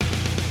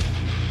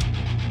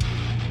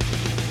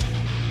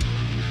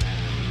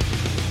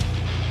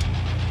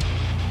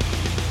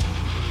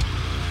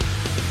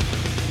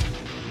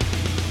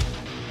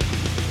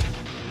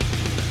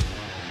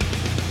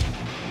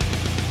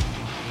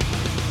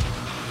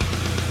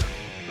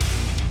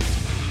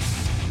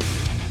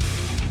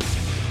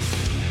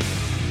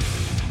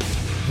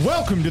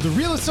Welcome to the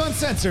Realists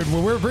Uncensored,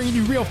 where we're bringing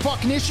you real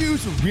fucking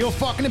issues with real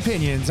fucking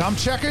opinions. I'm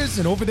Checkers,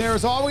 and over there,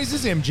 as always,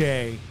 is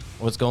MJ.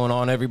 What's going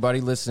on, everybody?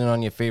 Listening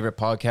on your favorite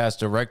podcast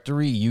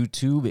directory,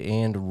 YouTube,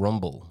 and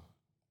Rumble.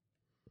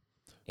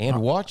 And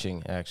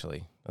watching,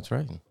 actually. That's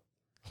right.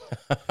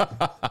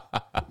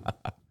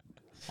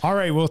 All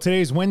right, well,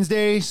 today's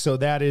Wednesday, so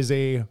that is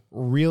a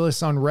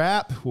Realists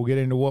Unwrap. We'll get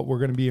into what we're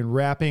going to be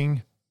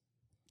unwrapping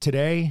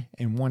today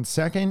in 1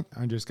 second.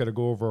 I'm just going to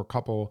go over a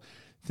couple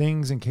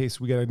things in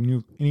case we got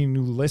any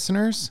new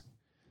listeners.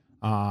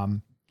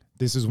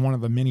 This is one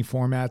of the mini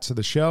formats of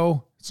the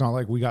show. It's not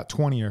like we got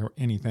 20 or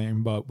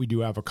anything, but we do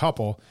have a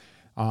couple.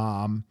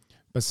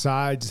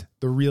 Besides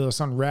the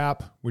Realist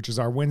Unwrap, which is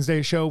our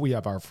Wednesday show, we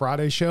have our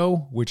Friday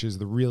show, which is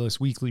the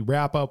Realist Weekly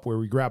Wrap-Up, where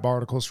we grab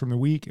articles from the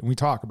week and we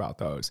talk about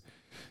those.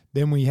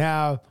 Then we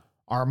have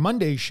our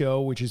Monday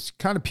show, which is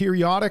kind of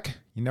periodic.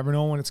 You never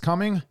know when it's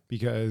coming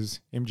because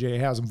MJ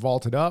has them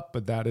vaulted up,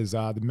 but that is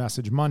the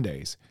Message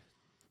Mondays.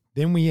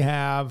 Then we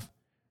have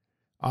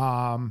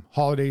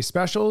holiday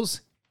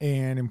specials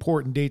and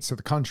important dates of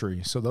the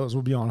country. So those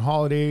will be on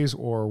holidays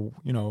or,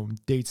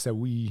 dates that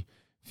we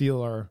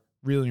feel are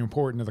really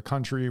important to the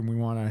country and we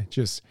want to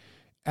just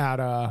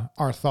add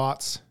our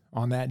thoughts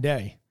on that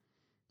day.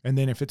 And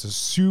then if it's a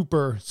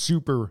super,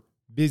 super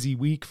busy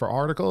week for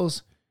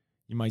articles,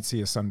 you might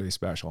see a Sunday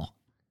special.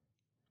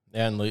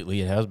 And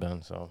lately it has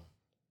been, so.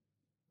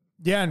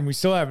 Yeah, and we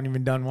still haven't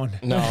even done one.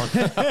 No.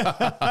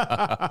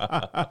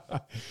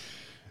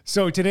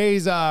 So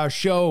today's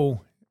show,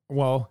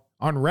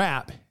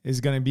 Unwrap, is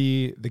going to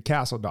be the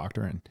Castle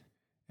Doctrine.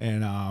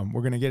 And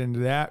we're going to get into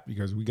that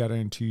because we got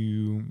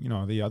into,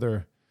 the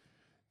other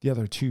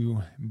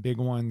two big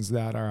ones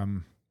that are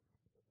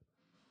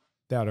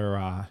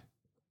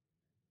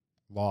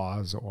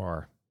laws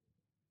or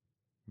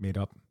made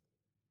up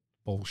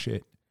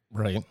bullshit.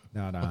 Right.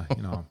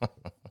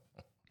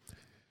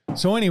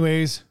 So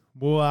anyways,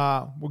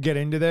 we'll get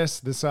into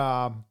this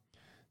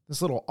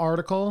little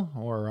article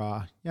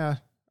or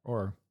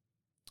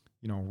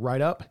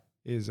write-up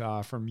is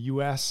from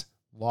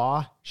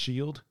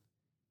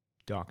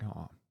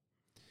uslawshield.com.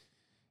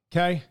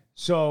 Okay,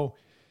 so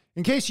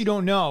in case you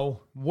don't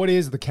know, what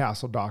is the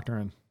Castle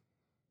Doctrine?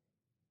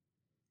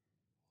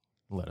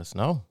 Let us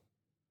know.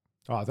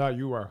 Oh, I thought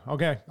you were.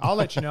 Okay, I'll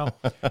let you know.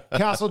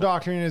 Castle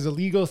Doctrine is a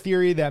legal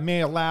theory that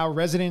may allow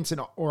residents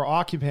or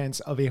occupants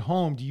of a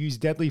home to use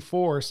deadly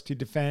force to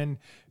defend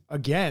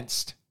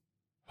against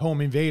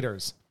home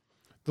invaders.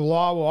 The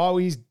law will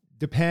always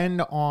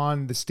depend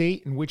on the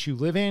state in which you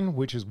live in,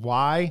 which is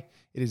why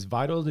it is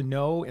vital to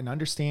know and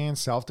understand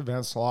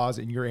self-defense laws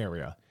in your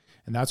area.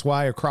 And that's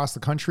why across the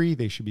country,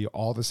 they should be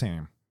all the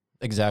same.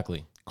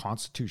 Exactly.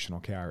 Constitutional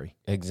carry.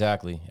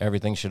 Exactly.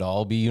 Everything should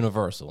all be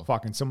universal.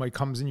 Fucking somebody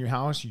comes in your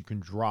house, you can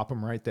drop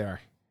them right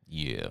there.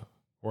 Yeah.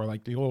 Or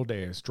like the old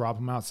days, drop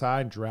them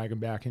outside and drag them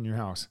back in your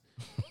house.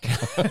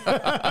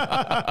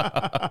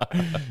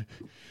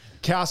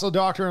 Castle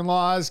Doctrine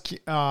laws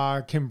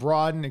can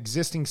broaden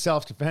existing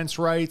self-defense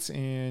rights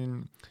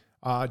and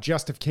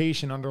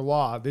justification under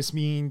law. This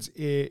means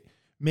it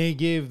may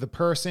give the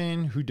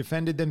person who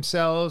defended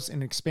themselves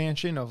an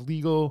expansion of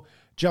legal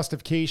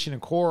justification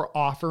and core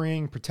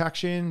offering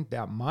protection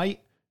that might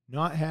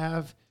not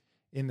have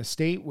in the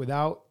state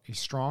without a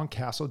strong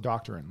Castle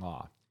Doctrine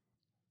law.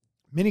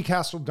 Many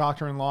Castle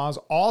Doctrine laws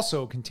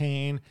also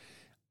contain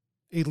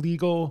a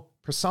legal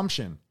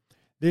presumption.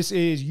 This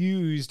is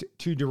used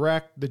to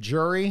direct the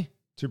jury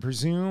to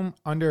presume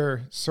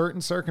under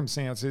certain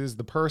circumstances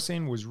the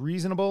person was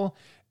reasonable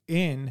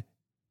in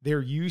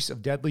their use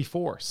of deadly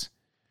force.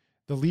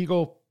 The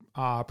legal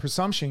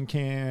presumption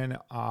can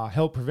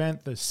help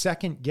prevent the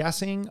second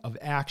guessing of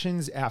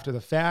actions after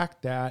the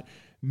fact that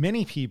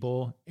many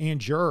people and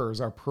jurors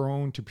are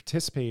prone to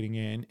participating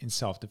in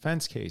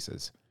self-defense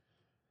cases.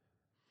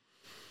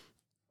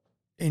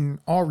 In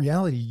all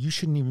reality, you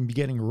shouldn't even be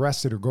getting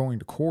arrested or going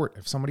to court.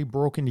 If somebody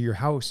broke into your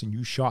house and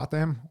you shot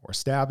them or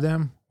stabbed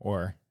them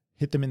or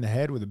hit them in the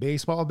head with a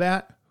baseball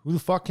bat, who the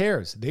fuck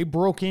cares? They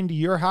broke into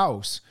your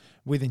house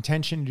with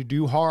intention to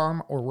do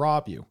harm or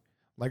rob you.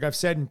 Like I've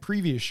said in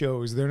previous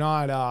shows, they're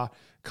not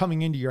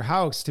coming into your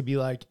house to be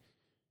like,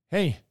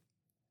 hey,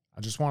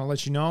 I just want to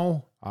let you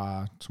know,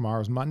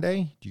 tomorrow's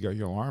Monday. Do you got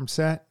your alarm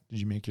set?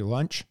 Did you make your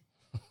lunch?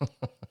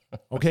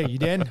 Okay, you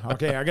did?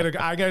 Okay, I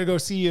gotta go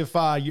see if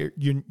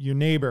your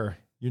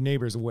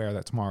neighbor's aware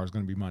that tomorrow is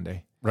going to be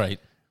Monday. Right.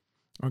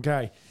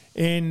 Okay.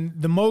 In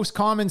the most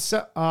common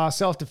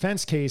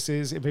self-defense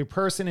cases, if a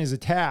person is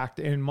attacked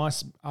and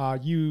must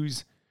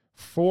use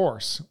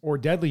force or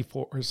deadly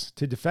force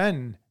to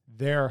defend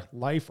their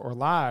life or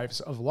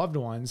lives of loved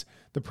ones,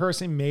 the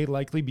person may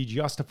likely be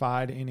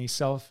justified in a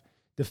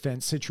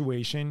self-defense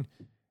situation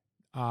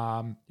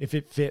if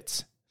it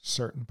fits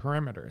certain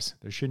parameters.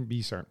 There shouldn't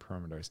be certain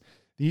parameters.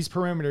 These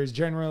parameters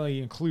generally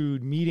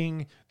include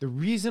meeting the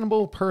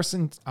reasonable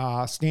person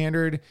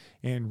standard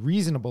and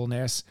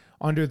reasonableness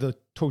under the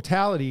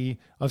totality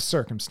of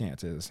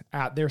circumstances.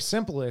 At their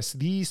simplest,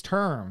 these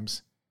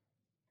terms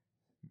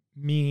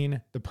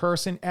mean the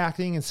person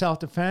acting in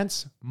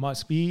self-defense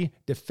must be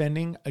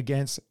defending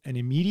against an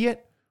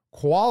immediate,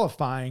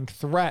 qualifying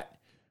threat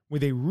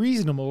with a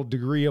reasonable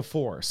degree of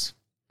force.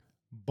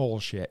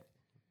 Bullshit.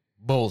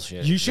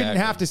 You shouldn't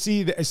have to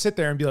sit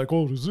there and be like,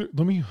 oh,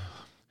 let me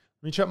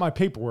check my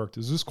paperwork.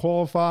 Does this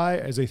qualify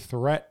as a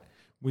threat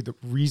with a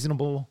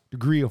reasonable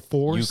degree of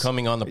force? You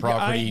coming on the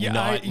property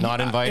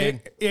not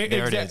invited?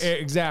 There it is.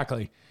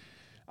 Exactly.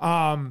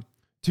 To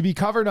be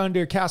covered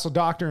under Castle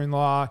Doctrine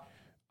law,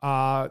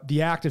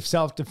 the act of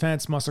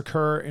self-defense must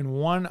occur in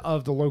one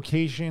of the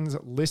locations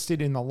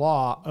listed in the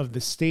law of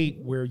the state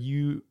where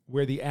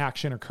the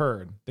action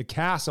occurred. The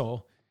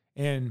castle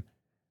and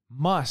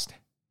must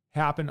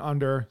happen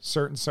under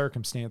certain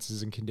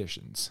circumstances and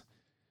conditions.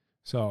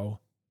 So,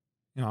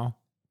 it's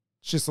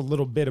just a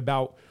little bit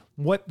about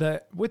what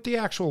the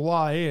actual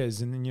law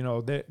is, and then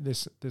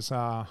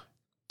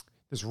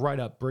this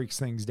write-up breaks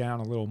things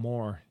down a little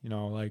more.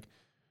 Like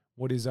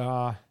what is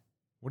the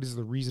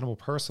reasonable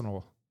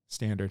personal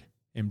standard,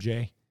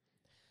 MJ?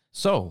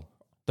 So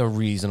the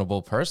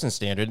reasonable person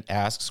standard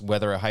asks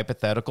whether a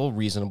hypothetical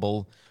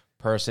reasonable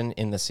person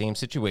in the same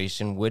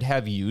situation would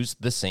have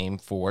used the same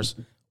force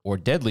or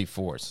deadly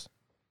force.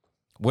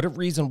 Would a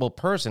reasonable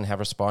person have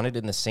responded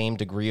in the same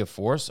degree of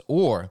force,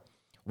 or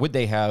would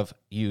they have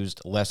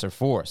used lesser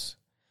force?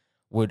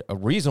 Would a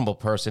reasonable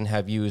person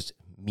have used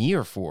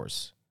mere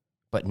force,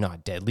 but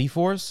not deadly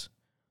force?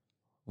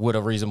 Would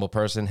a reasonable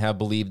person have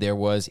believed there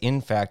was,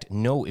 in fact,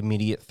 no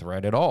immediate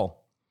threat at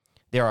all?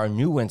 There are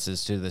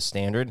nuances to this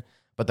standard,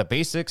 but the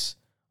basics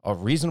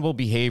of reasonable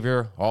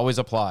behavior always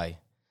apply.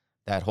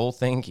 That whole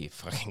thing, you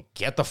fucking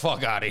get the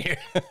fuck out of here.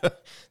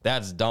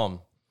 That's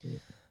dumb.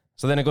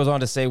 So then it goes on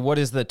to say, what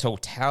is the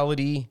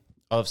totality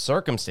of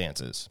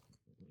circumstances?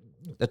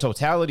 The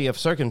totality of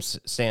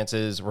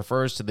circumstances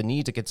refers to the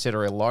need to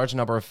consider a large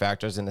number of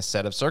factors in a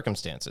set of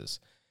circumstances.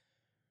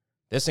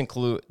 This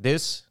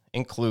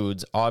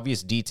includes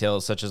obvious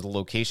details such as the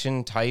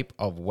location, type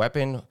of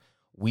weapon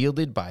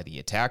wielded by the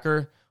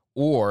attacker,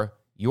 or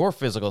your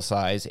physical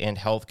size and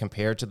health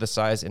compared to the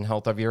size and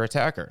health of your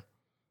attacker.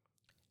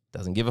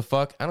 Doesn't give a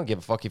fuck. I don't give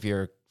a fuck if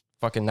you're a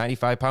fucking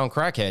 95-pound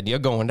crackhead. You're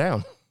going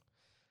down.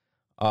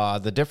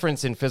 The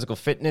difference in physical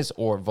fitness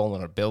or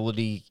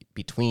vulnerability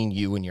between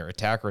you and your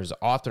attacker is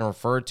often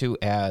referred to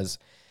as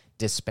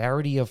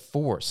disparity of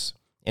force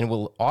and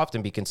will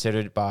often be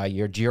considered by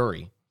your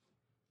jury.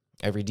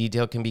 Every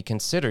detail can be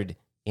considered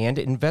and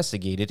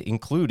investigated,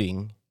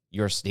 including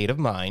your state of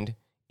mind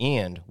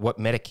and what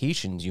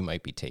medications you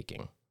might be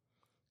taking.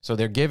 So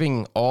they're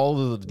giving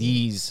all of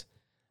these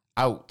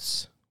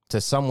outs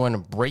to someone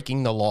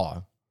breaking the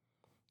law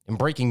and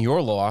breaking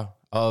your law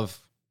of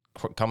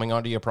coming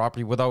onto your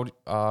property without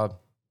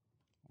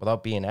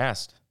being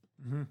asked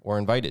or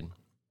invited.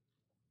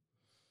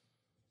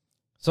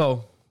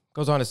 So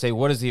goes on to say,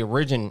 what is the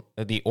origin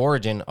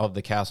of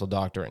the castle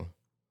doctrine?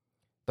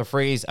 The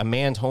phrase "a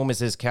man's home is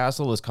his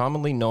castle" is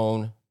commonly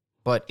known,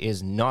 but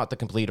is not the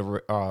complete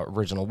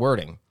original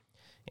wording.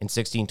 In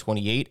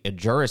 1628, a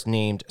jurist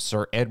named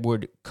Sir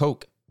Edward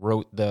Coke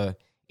wrote the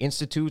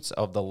Institutes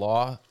of the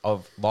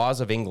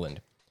Laws of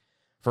England.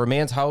 For a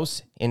man's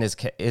house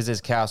is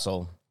his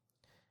castle.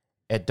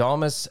 Et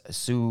domus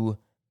su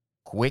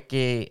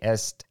quique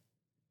est,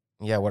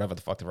 whatever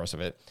the fuck the rest of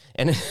it.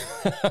 And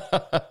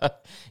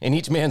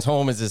each man's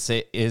home is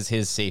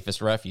his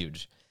safest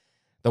refuge.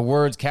 The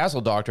words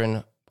castle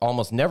doctrine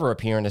almost never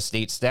appear in a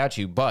state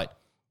statute, but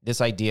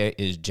this idea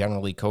is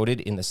generally coded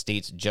in the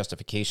state's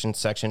justification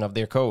section of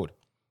their code.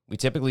 We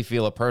typically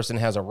feel a person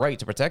has a right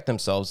to protect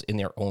themselves in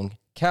their own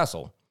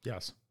castle.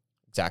 Yes.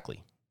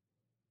 Exactly.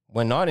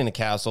 When not in a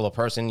castle, a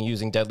person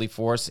using deadly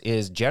force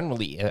is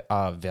generally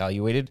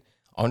evaluated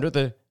under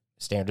the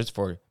standards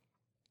for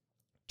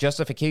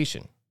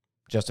justification.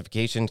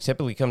 Justification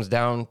typically comes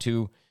down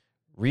to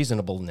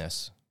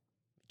reasonableness.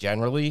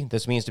 Generally,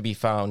 this means to be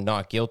found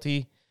not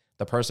guilty.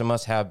 The person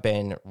must have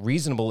been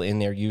reasonable in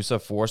their use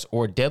of force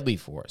or deadly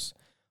force.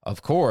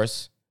 Of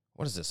course,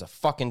 what is this, a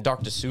fucking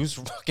Dr. Seuss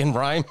fucking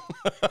rhyme?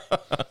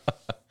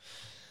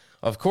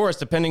 Of course,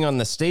 depending on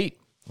the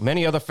state,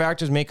 many other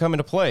factors may come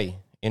into play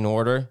in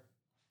order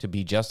to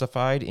be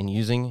justified in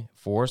using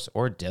force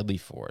or deadly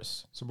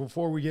force. So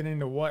before we get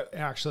into what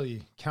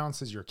actually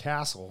counts as your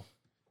castle,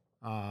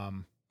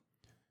 the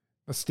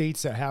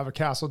states that have a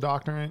castle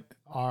doctrine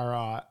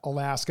are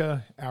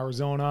Alaska,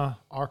 Arizona,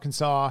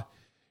 Arkansas,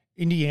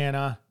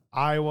 Indiana,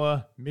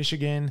 Iowa,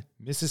 Michigan,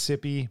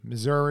 Mississippi,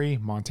 Missouri,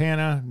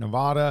 Montana,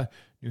 Nevada,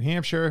 New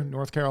Hampshire,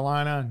 North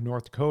Carolina,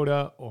 North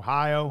Dakota,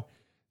 Ohio,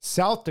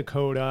 South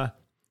Dakota,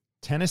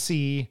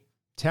 Tennessee,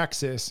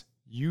 Texas,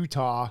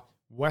 Utah,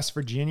 West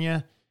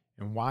Virginia,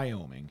 and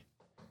Wyoming.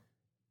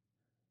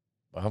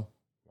 Wow.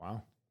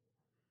 Did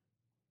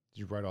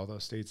you write all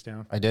those states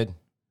down? I did.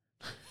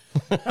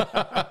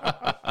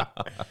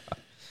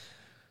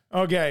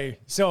 Okay,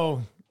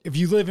 so if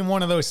you live in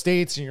one of those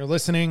states and you're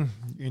listening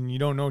and you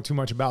don't know too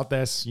much about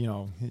this,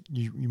 you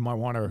might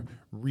want to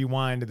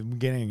rewind to the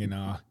beginning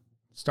and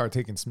start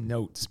taking some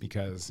notes,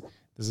 because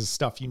this is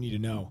stuff you need to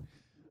know.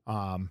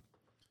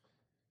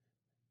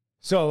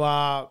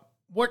 So,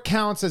 what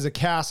counts as a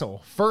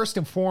castle? First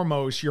and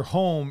foremost, your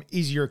home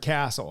is your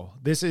castle.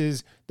 This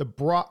is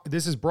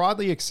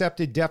broadly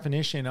accepted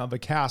definition of a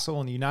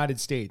castle in the United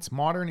States.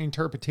 Modern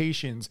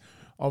interpretations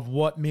of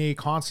what may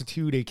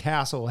constitute a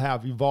castle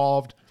have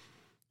evolved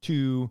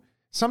to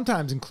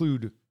sometimes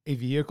include a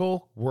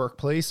vehicle,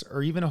 workplace,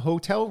 or even a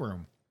hotel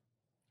room.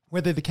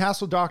 Whether the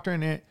castle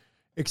doctrine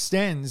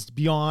extends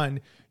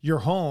beyond your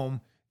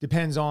home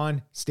depends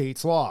on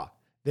state's law.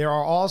 There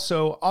are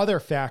also other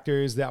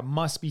factors that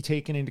must be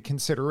taken into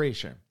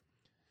consideration.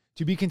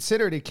 To be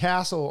considered a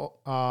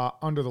castle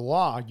under the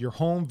law, your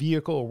home,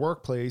 vehicle, or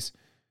workplace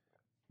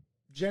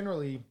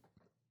generally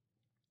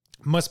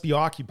must be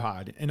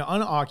occupied. An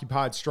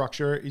unoccupied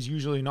structure is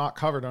usually not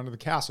covered under the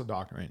castle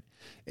doctrine.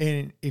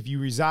 And if you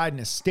reside in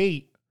a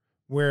state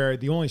where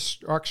the only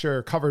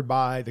structure covered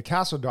by the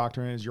castle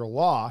doctrine is your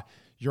law,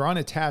 your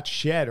unattached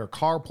shed or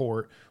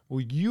carport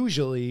will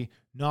usually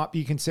not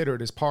be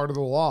considered as part of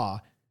the law,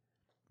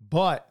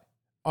 but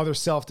other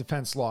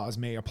self-defense laws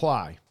may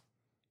apply.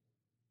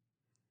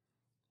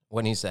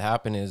 What needs to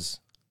happen is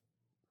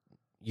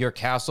your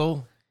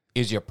castle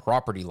is your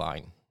property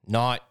line,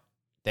 not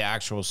the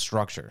actual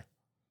structure.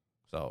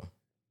 So,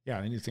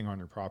 yeah, anything on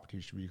your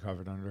property should be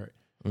covered under it.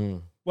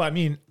 Mm. Well,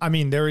 I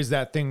mean, there is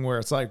that thing where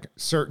it's like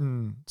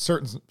certain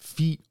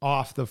feet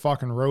off the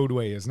fucking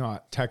roadway is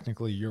not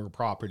technically your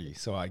property.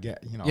 So I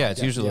get, yeah,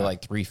 it's usually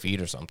like 3 feet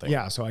or something.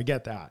 Yeah, so I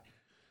get that.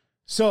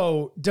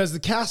 So does the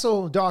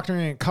castle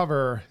doctrine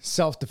cover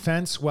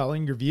self-defense while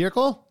in your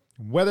vehicle?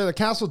 Whether the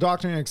castle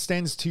doctrine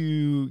extends to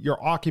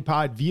your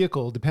occupied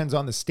vehicle depends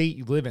on the state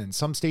you live in.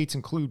 Some states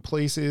include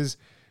places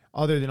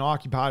other than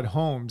occupied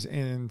homes,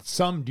 and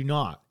some do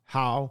not.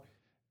 How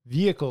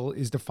vehicle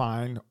is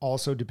defined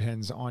also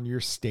depends on your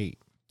state.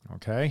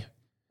 Okay?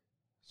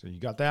 So you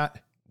got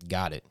that?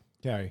 Got it.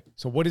 Okay.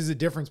 So what is the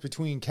difference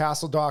between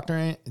castle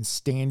doctrine and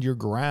stand your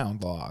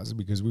ground laws?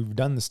 Because we've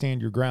done the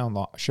stand your ground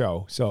law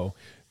show. So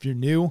if you're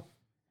new,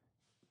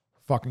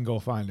 fucking go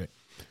find it.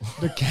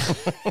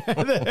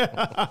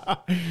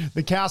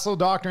 The castle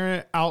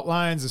doctrine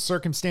outlines the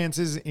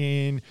circumstances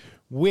in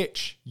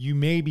which you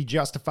may be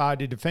justified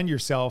to defend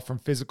yourself from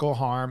physical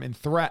harm and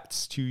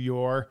threats to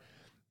your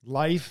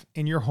life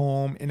in your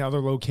home and other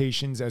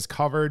locations as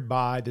covered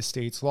by the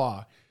state's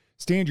law.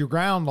 Stand your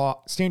ground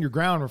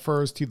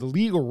refers to the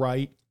legal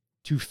right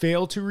to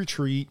fail to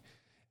retreat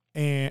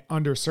and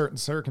under certain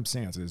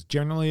circumstances,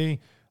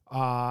 generally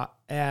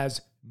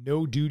as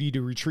no duty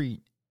to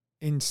retreat.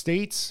 In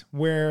states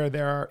where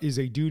there is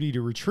a duty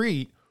to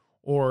retreat,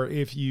 or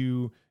if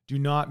you do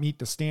not meet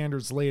the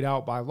standards laid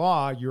out by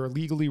law, you're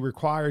legally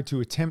required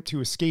to attempt to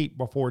escape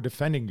before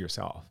defending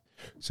yourself.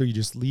 So you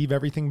just leave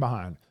everything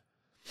behind.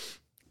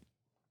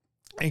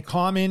 A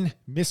common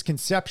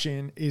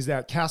misconception is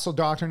that castle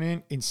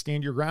doctrine and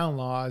stand your ground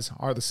laws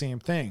are the same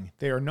thing.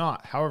 They are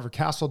not. However,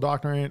 castle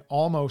doctrine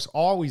almost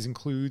always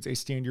includes a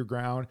stand your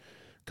ground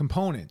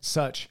component,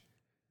 such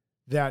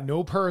that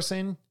no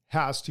person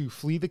has to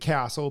flee the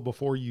castle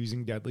before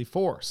using deadly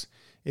force.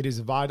 It is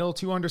vital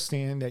to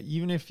understand that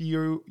even if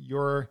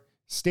your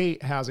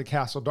state has a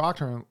castle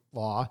doctrine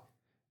law,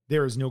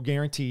 there is no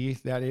guarantee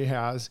that it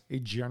has a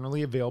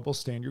generally available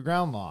stand your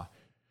ground law.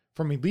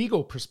 From a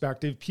legal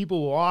perspective,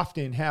 people will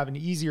often have an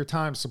easier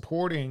time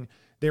supporting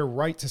their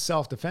right to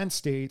self-defense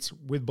states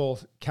with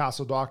both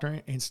castle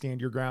doctrine and stand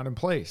your ground in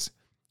place.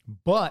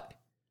 But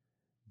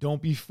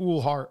don't be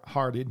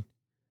foolhardy.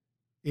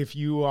 If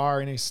you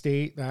are in a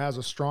state that has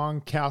a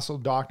strong castle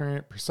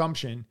doctrine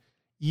presumption,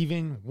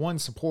 even one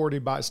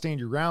supported by stand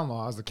your ground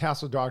laws, the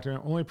castle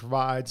doctrine only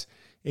provides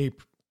a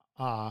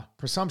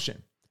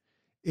presumption.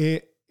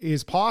 It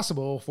is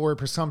possible for a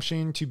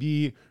presumption to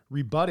be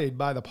rebutted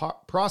by the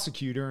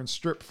prosecutor and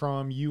stripped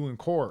from you in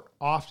court,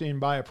 often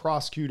by a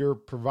prosecutor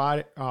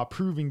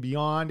proving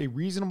beyond a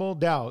reasonable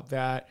doubt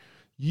that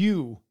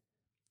you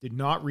did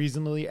not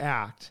reasonably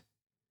act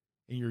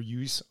in your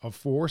use of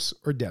force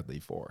or deadly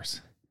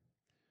force.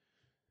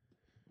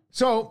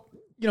 So,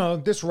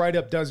 this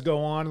write-up does go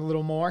on a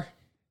little more.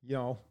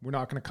 We're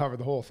not going to cover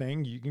the whole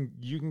thing.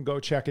 You can go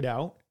check it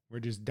out.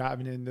 We're just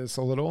diving into this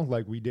a little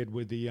like we did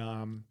with the,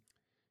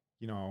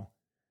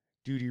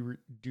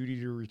 duty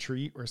to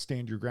retreat or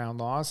stand your ground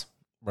laws.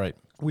 Right.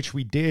 Which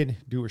we did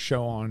do a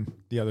show on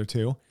the other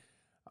two.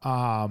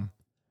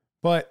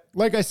 But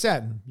like I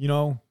said,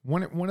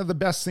 one of the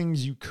best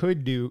things you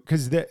could do,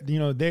 because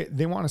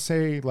they want to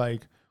say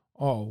like,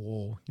 oh,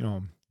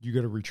 well, you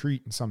got to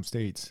retreat in some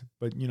states,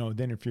 but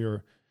then if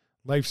your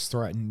life's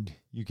threatened,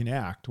 you can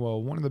act.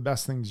 Well, one of the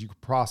best things you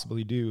could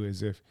possibly do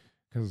is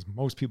because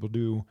most people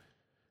do,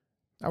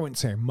 I wouldn't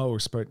say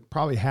most, but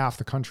probably half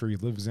the country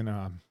lives in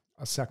a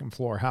second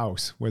floor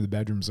house where the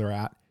bedrooms are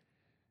at.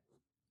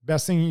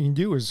 Best thing you can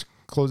do is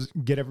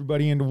get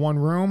everybody into one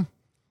room,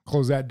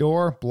 close that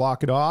door,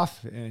 block it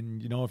off.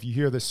 And if you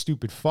hear this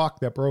stupid fuck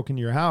that broke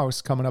into your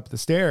house coming up the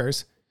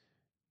stairs,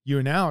 you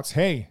announce,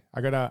 hey, I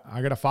got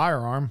a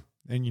firearm.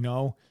 And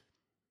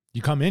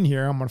you come in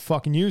here, I'm going to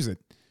fucking use it.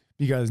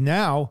 Because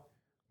now,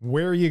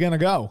 where are you going to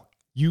go?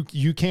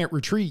 you can't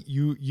retreat.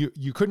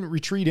 You couldn't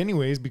retreat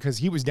anyways because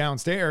he was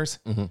downstairs.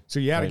 So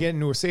you had to get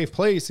into a safe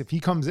place. If he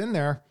comes in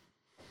there.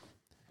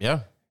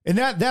 Yeah. And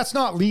that's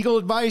not legal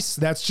advice.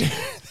 That's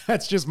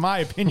just my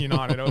opinion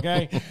on it.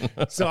 Okay.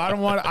 So I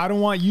don't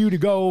want you to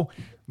go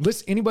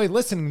listen. Anybody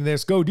listening to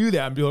this, go do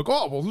that and be like,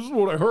 oh, well, this is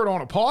what I heard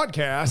on a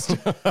podcast.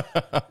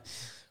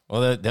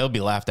 Well, they'll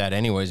be laughed at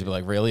anyways. You'll be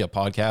like, really, a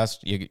podcast?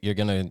 You're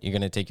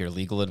gonna take your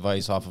legal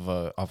advice off of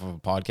a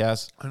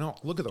podcast? I know.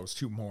 Look at those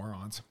two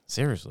morons.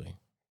 Seriously.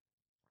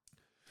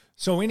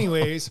 So,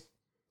 anyways,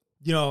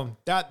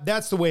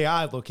 that's the way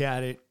I look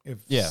at it. If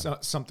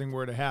something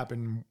were to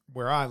happen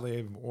where I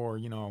live, or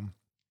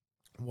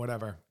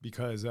whatever,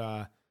 because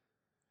and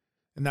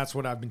that's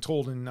what I've been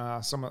told in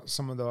some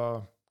of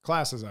the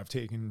classes I've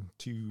taken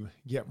to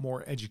get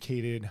more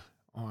educated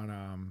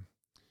on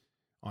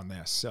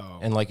this. So,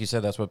 and like you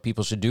said, that's what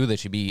people should do. They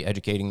should be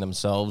educating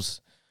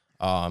themselves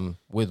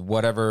with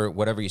whatever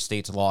your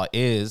state's law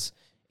is.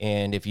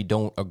 And if you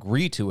don't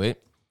agree to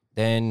it,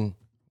 then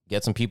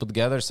get some people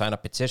together, sign a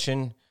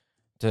petition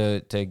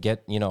to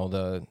get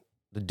the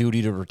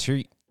duty to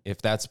retreat.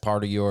 If that's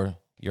part of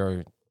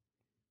the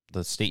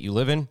state you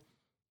live in,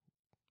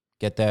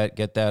 get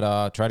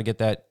that try to get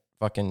that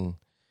fucking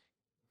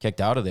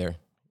kicked out of there.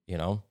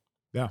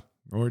 Yeah,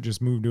 or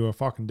just move to a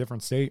fucking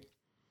different state.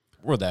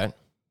 Or that.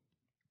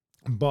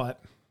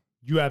 But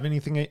you have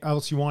anything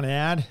else you want to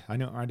add? I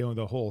know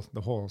the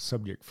whole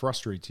subject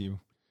frustrates you.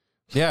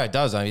 Yeah, it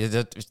does. I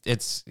mean,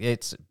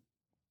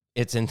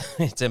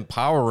 it's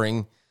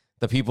empowering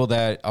the people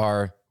that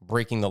are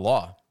breaking the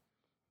law.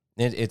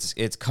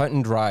 It's cut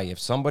and dry. If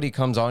somebody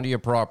comes onto your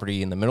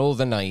property in the middle of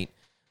the night,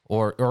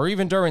 or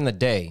even during the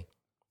day,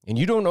 and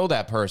you don't know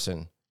that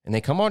person, and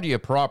they come onto your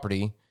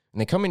property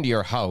and they come into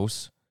your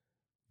house,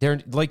 they're,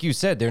 like you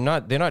said, they're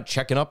not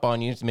checking up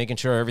on you, making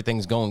sure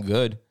everything's going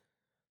good.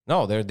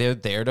 No, they're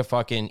there to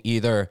fucking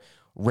either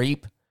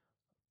rape,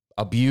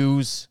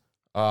 abuse,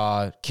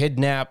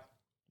 kidnap,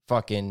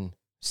 fucking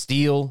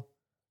steal,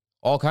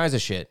 all kinds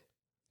of shit.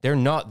 They're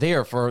not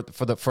there for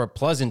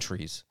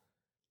pleasantries.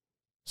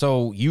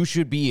 So you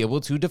should be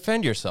able to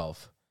defend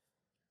yourself.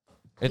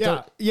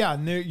 Yeah,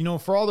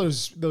 and for all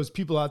those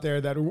people out there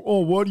that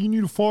what do you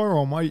need a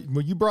firearm? Well,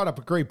 you brought up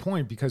a great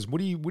point, because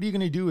what are you going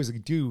to do as a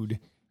dude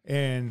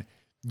and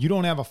you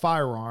don't have a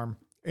firearm?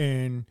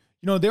 And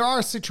there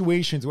are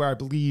situations where I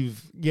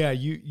believe,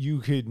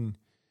 you could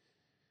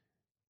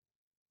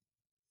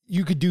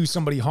do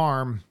somebody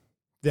harm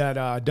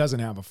that doesn't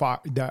have a fire.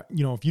 That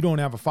if you don't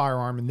have a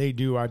firearm and they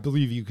do, I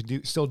believe you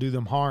could still do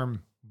them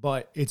harm.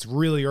 But it's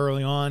really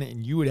early on,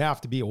 and you would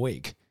have to be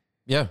awake.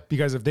 Yeah,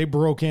 because if they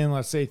broke in,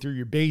 let's say through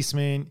your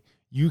basement,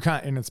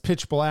 and it's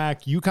pitch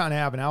black, you kind of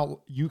have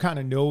you kind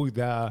of know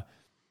the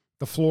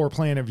floor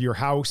plan of your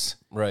house.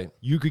 Right.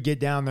 You could get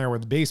down there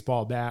with a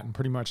baseball bat and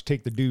pretty much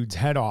take the dude's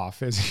head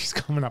off as he's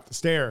coming up the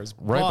stairs.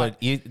 Right,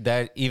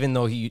 but even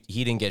though he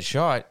didn't get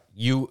shot,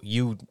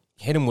 you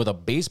hit him with a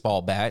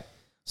baseball bat.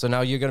 So now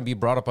you're going to be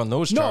brought up on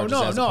those charges.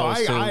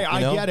 I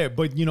get it.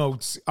 But,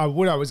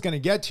 what I was going to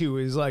get to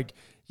is like,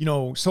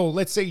 so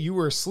let's say you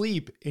were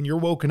asleep and you're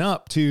woken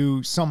up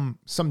to some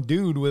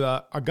dude with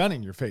a gun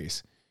in your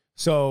face.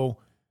 So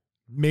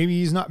maybe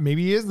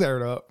he is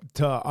there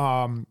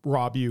to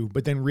rob you,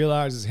 but then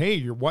realizes, hey,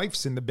 your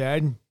wife's in the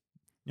bed,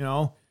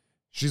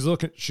 she's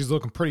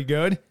looking pretty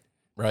good.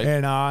 Right.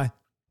 And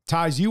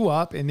ties you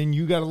up, and then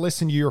you got to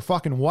listen to your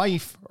fucking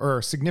wife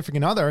or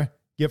significant other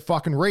get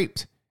fucking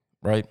raped.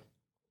 Right.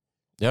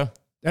 Yeah.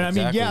 And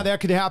exactly. I mean, that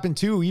could happen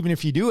too, even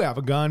if you do have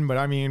a gun, but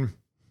I mean,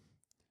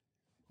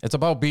 it's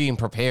about being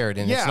prepared,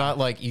 and it's not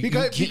like you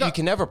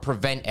can never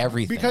prevent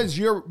everything. Because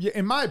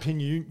in my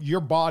opinion, your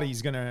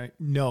body's going to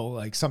know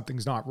like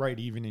something's not right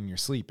even in your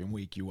sleep and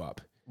wake you up.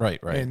 Right.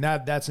 And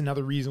that's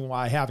another reason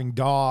why having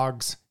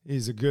dogs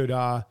is a good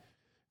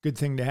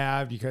thing to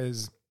have,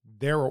 because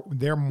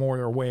they're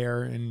more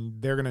aware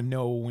and they're going to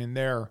know when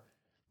their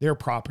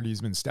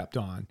property's been stepped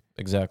on.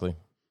 Exactly.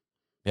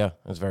 Yeah,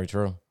 that's very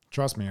true.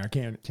 Trust me, I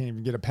can't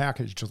even get a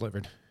package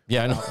delivered.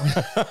 Yeah, I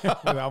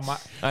know.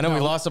 I know we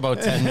lost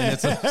about 10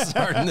 minutes of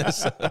starting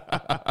this.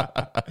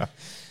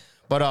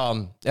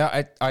 But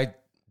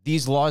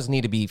these laws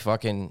need to be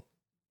fucking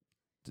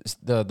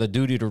the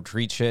duty to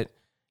retreat shit,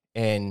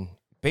 and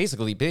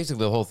basically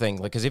the whole thing.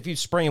 Like, because if you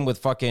spray him with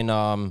fucking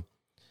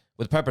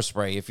with pepper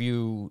spray, if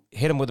you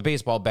hit him with a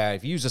baseball bat,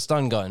 if you use a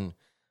stun gun,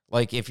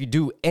 like if you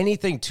do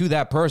anything to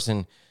that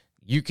person,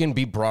 you can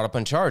be brought up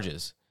on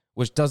charges.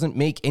 Which doesn't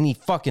make any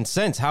fucking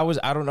sense.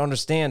 I don't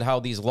understand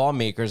how these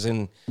lawmakers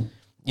and,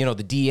 the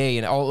DA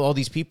and all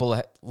these people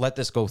let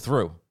this go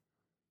through.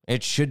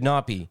 It should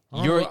not be.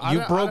 You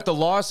broke the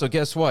law, so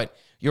guess what?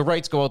 Your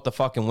rights go out the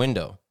fucking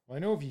window. Well, I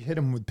know if you hit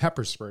them with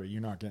pepper spray,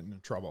 you're not getting in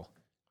trouble.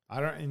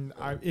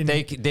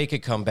 They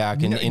could come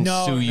back and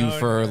sue you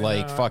for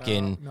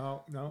fucking.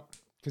 No,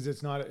 because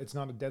it's not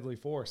a deadly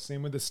force.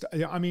 Same with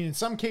the. I mean, in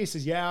some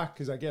cases, yeah,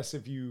 because I guess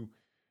if you.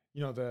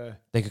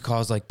 They could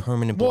cause like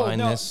permanent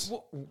blindness.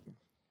 No,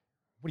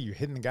 what are you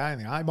hitting the guy in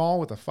the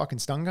eyeball with a fucking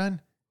stun gun?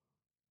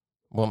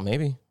 Well,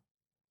 maybe.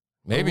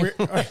 Maybe.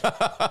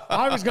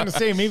 I was going to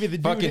say maybe the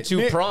dude... Fucking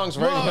two prongs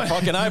right in the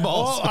fucking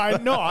eyeballs.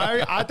 Well,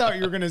 I thought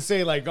you were going to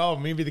say like, oh,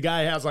 maybe the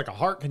guy has like a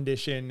heart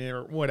condition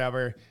or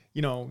whatever,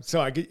 you know,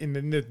 and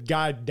then the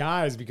guy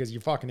dies because you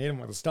fucking hit him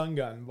with a stun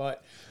gun.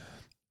 But,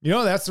 you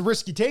know, that's the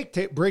risk you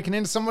take breaking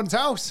into someone's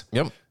house.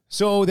 Yep.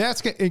 So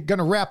that's going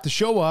to wrap the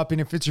show up.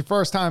 And if it's your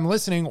first time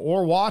listening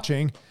or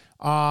watching,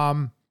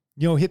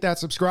 you know, hit that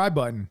subscribe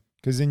button,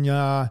 because then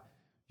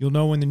you'll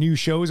know when the new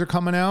shows are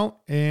coming out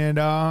and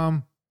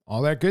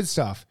all that good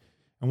stuff.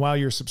 And while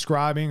you're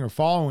subscribing or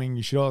following,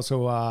 you should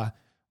also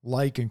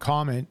like and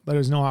comment, let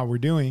us know how we're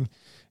doing,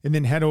 and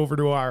then head over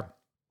to our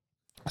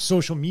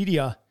social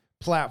media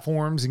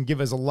platforms and give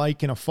us a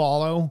like and a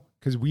follow,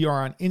 because we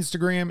are on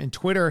Instagram and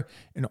Twitter,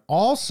 and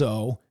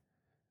also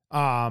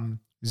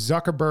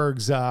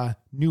Zuckerberg's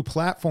new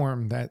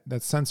platform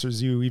that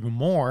censors you even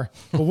more.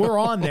 But we're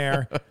on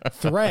there,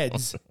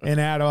 Threads, and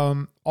at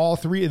all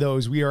three of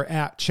those, we are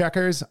at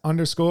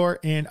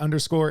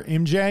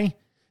checkers_and_MJ.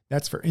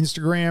 That's for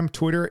Instagram,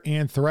 Twitter,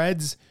 and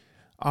Threads.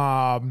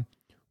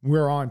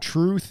 We're on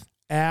Truth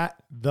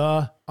at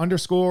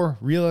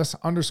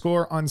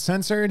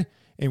 _Realist_Uncensored.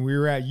 And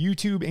we're at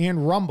YouTube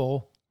and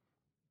Rumble,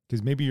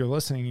 because maybe you're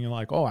listening and you're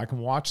like, oh, I can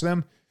watch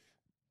them.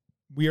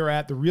 We are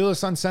at The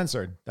Realist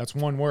Uncensored. That's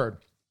one word.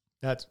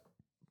 That's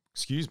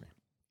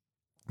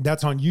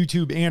on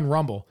YouTube and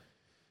Rumble.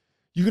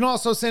 You can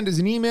also send us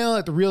an email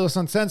at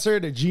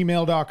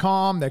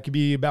therealistuncensored@gmail.com. That could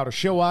be about a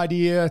show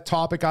idea,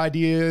 topic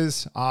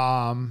ideas.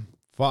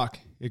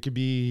 It could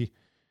be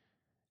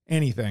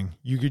anything.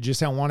 You could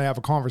just want to have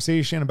a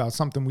conversation about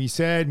something we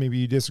said. Maybe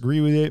you disagree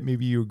with it.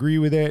 Maybe you agree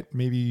with it.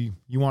 Maybe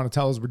you want to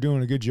tell us we're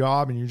doing a good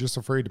job and you're just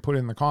afraid to put it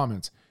in the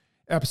comments.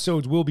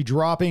 Episodes will be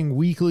dropping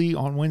weekly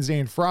on Wednesday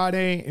and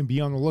Friday, and be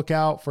on the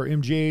lookout for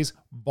MJ's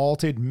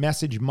Vaulted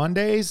Message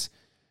Mondays.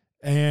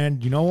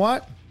 And you know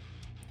what?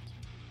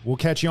 We'll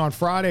catch you on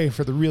Friday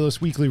for the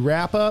Realist Weekly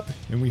Wrap-Up,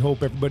 and we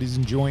hope everybody's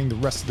enjoying the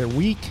rest of their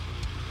week,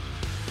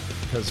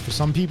 because for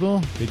some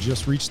people, they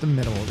just reached the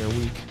middle of their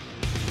week.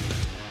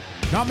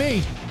 Not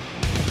me.